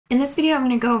In this video, I'm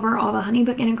going to go over all the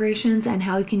Honeybook integrations and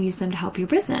how you can use them to help your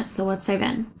business. So let's dive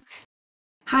in.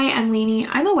 Hi, I'm Laney.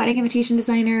 I'm a wedding invitation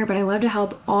designer, but I love to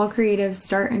help all creatives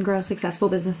start and grow successful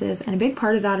businesses. And a big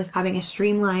part of that is having a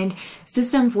streamlined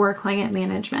system for client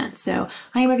management. So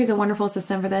Honeybook is a wonderful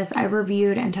system for this. I've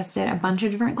reviewed and tested a bunch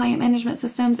of different client management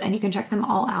systems, and you can check them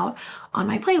all out on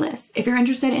my playlist. If you're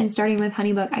interested in starting with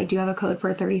Honeybook, I do have a code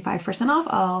for 35%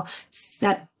 off.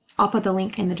 I'll put the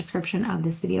link in the description of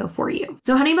this video for you.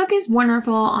 So Honeybook is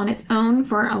wonderful on its own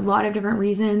for a lot of different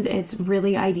reasons. It's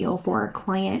really ideal for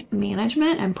client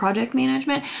management and project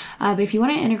management. But if you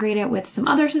want to integrate it with some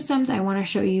other systems, I want to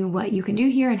show you what you can do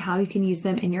here and how you can use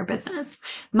them in your business.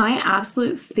 My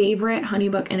absolute favorite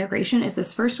Honeybook integration is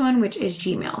this first one, which is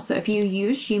Gmail. So if you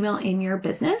use Gmail in your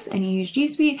business and you use G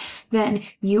Suite, then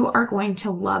you are going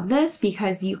to love this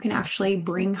because you can actually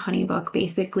bring Honeybook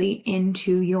basically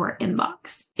into your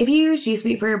inbox. If you use G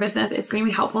Suite for your business, it's going to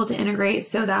be helpful to integrate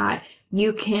so that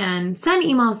you can send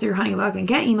emails through Honeybook and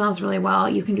get emails really well.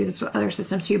 You can do this with other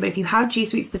systems too, but if you have G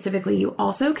Suite specifically, you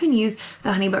also can use the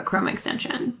Honeybook Chrome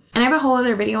extension. And I have a whole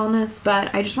other video on this,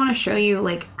 but I just want to show you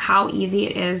like how easy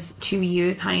it is to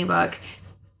use Honeybook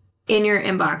in your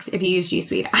inbox if you use G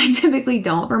Suite. I typically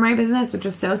don't for my business, which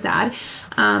is so sad.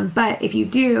 But if you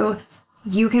do,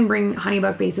 you can bring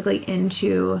Honeybook basically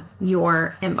into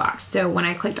your inbox. So when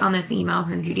I clicked on this email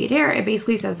from Judy Adair, it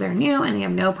basically says they're new and they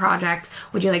have no projects.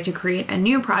 Would you like to create a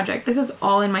new project? This is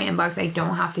all in my inbox. I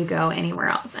don't have to go anywhere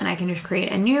else. And I can just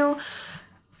create a new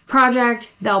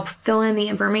project. They'll fill in the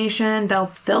information. They'll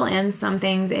fill in some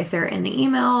things if they're in the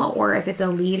email, or if it's a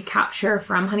lead capture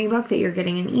from Honeybook that you're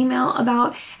getting an email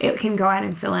about, it can go ahead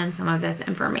and fill in some of this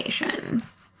information.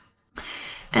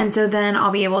 And so then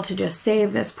I'll be able to just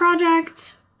save this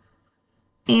project,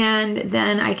 and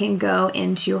then I can go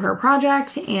into her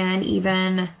project and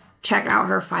even check out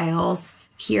her files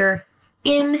here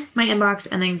in my inbox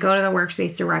and then go to the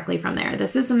workspace directly from there.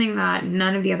 This is something that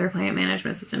none of the other client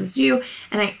management systems do,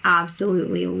 and I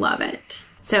absolutely love it.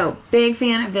 So big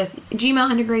fan of this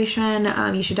Gmail integration.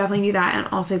 You should definitely do that, and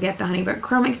also get the Honeybook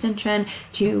Chrome extension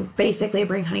to basically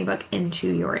bring Honeybook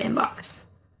into your inbox.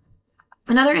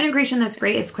 Another integration that's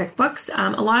great is Quickbooks.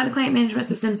 A lot of the client management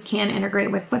systems can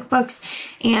integrate with Quickbooks,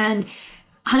 and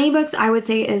Honeybooks, I would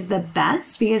say, is the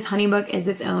best because Honeybook is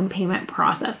its own payment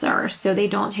processor. So they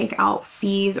don't take out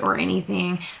fees or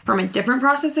anything from a different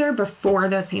processor before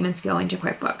those payments go into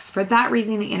Quickbooks. For that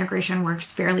reason, the integration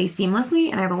works fairly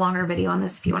seamlessly, and I have a longer video on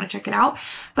this if you want to check it out.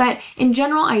 But in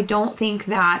general, I don't think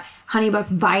that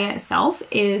Honeybook by itself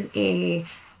is an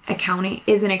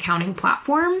accounting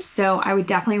platform. So I would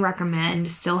definitely recommend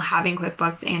still having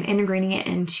Quickbooks and integrating it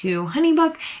into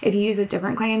Honeybook. If you use a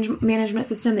different client management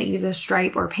system that uses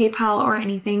Stripe or PayPal or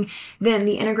anything, then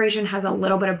the integration has a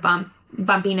little bit of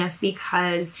bumpiness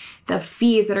because the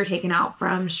fees that are taken out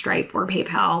from Stripe or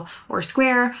PayPal or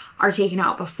Square are taken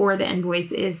out before the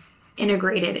invoice is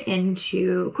integrated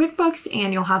into Quickbooks,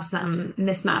 and you'll have some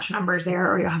mismatched numbers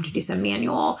there, or you'll have to do some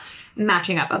manual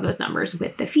matching up of those numbers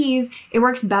with the fees. It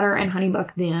works better in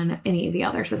Honeybook than any of the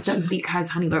other systems because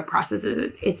Honeybook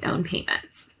processes its own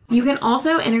payments. You can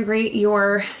also integrate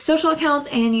your social accounts,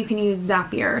 and you can use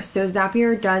Zapier. So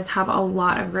Zapier does have a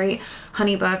lot of great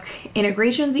Honeybook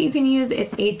integrations that you can use.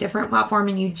 It's a different platform,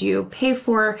 and you do pay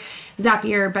for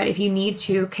Zapier, but if you need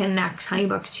to connect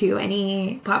Honeybook to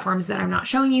any platforms that I'm not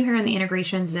showing you here in the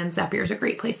integrations, then Zapier is a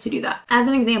great place to do that. As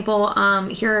an example,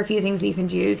 here are a few things that you can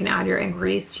do. You can add your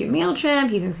inquiries to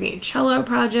MailChimp. You can create Trello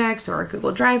projects or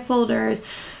Google Drive folders,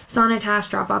 Sonnetas,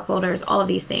 Dropbox folders, all of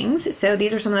these things. So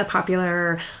these are some of the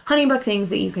popular Honeybook things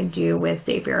that you can do with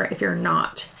Zapier if you're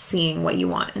not seeing what you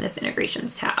want in this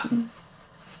integrations tab.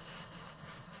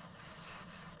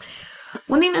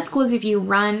 One thing that's cool is if you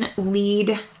run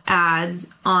lead ads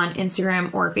on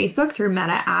Instagram or Facebook through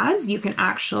Meta Ads, you can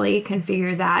actually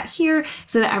configure that here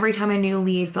so that every time a new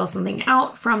lead fills something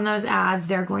out from those ads,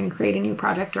 they're going to create a new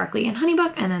project directly in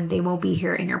Honeybook, and then they will be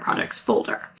here in your projects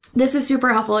folder. This is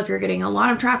super helpful if you're getting a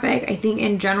lot of traffic. I think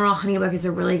in general, Honeybook is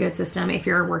a really good system if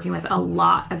you're working with a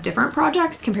lot of different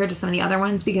projects compared to some of the other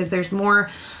ones, because there's more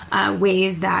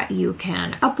ways that you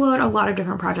can upload a lot of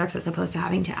different projects as opposed to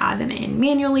having to add them in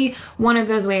manually. One of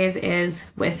those ways is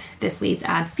with this leads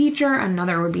add feature.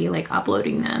 Another would be like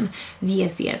uploading them via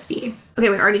CSV. Okay,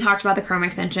 we already talked about the Chrome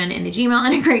extension and the Gmail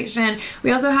integration.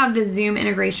 We also have the Zoom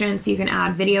integration, so you can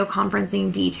add video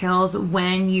conferencing details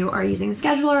when you are using the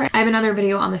scheduler. I have another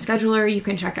video on on the scheduler you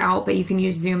can check out, but you can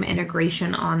use Zoom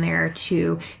integration on there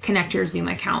to connect your Zoom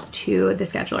account to the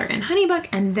scheduler in Honeybook.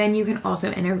 And then you can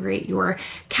also integrate your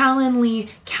Calendly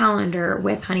calendar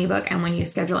with Honeybook. And when you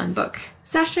schedule and book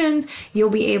sessions, you'll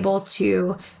be able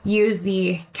to use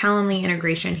the Calendly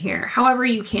integration here. However,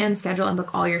 you can schedule and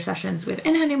book all your sessions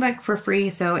within Honeybook for free.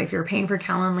 So if you're paying for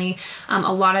Calendly,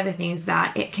 a lot of the things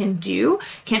that it can do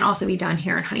can also be done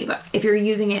here in Honeybook. If you're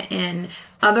using it in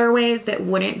other ways that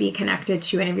wouldn't be connected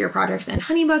to any of your projects in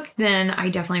Honeybook, then I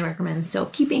definitely recommend still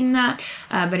keeping that.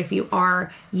 But if you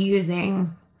are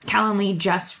using Calendly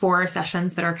just for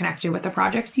sessions that are connected with the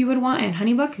projects you would want in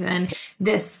Honeybook, then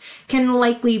this can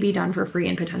likely be done for free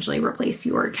and potentially replace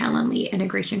your Calendly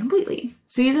integration completely.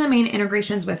 So these are the main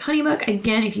integrations with Honeybook.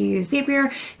 Again, if you use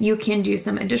Zapier, you can do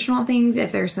some additional things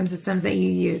if there's some systems that you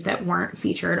use that weren't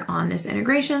featured on this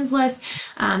integrations list.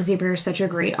 Zapier is such a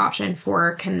great option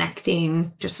for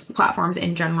connecting just platforms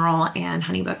in general, and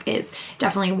Honeybook is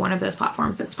definitely one of those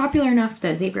platforms that's popular enough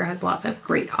that Zapier has lots of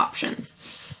great options.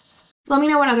 Let me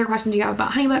know what other questions you have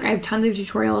about Honeybook. I have tons of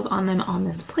tutorials on them on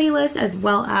this playlist, as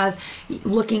well as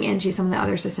looking into some of the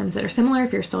other systems that are similar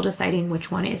if you're still deciding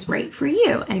which one is right for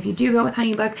you. And if you do go with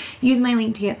Honeybook, use my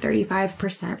link to get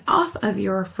 35% off of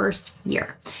your first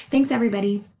year. Thanks,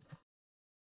 everybody.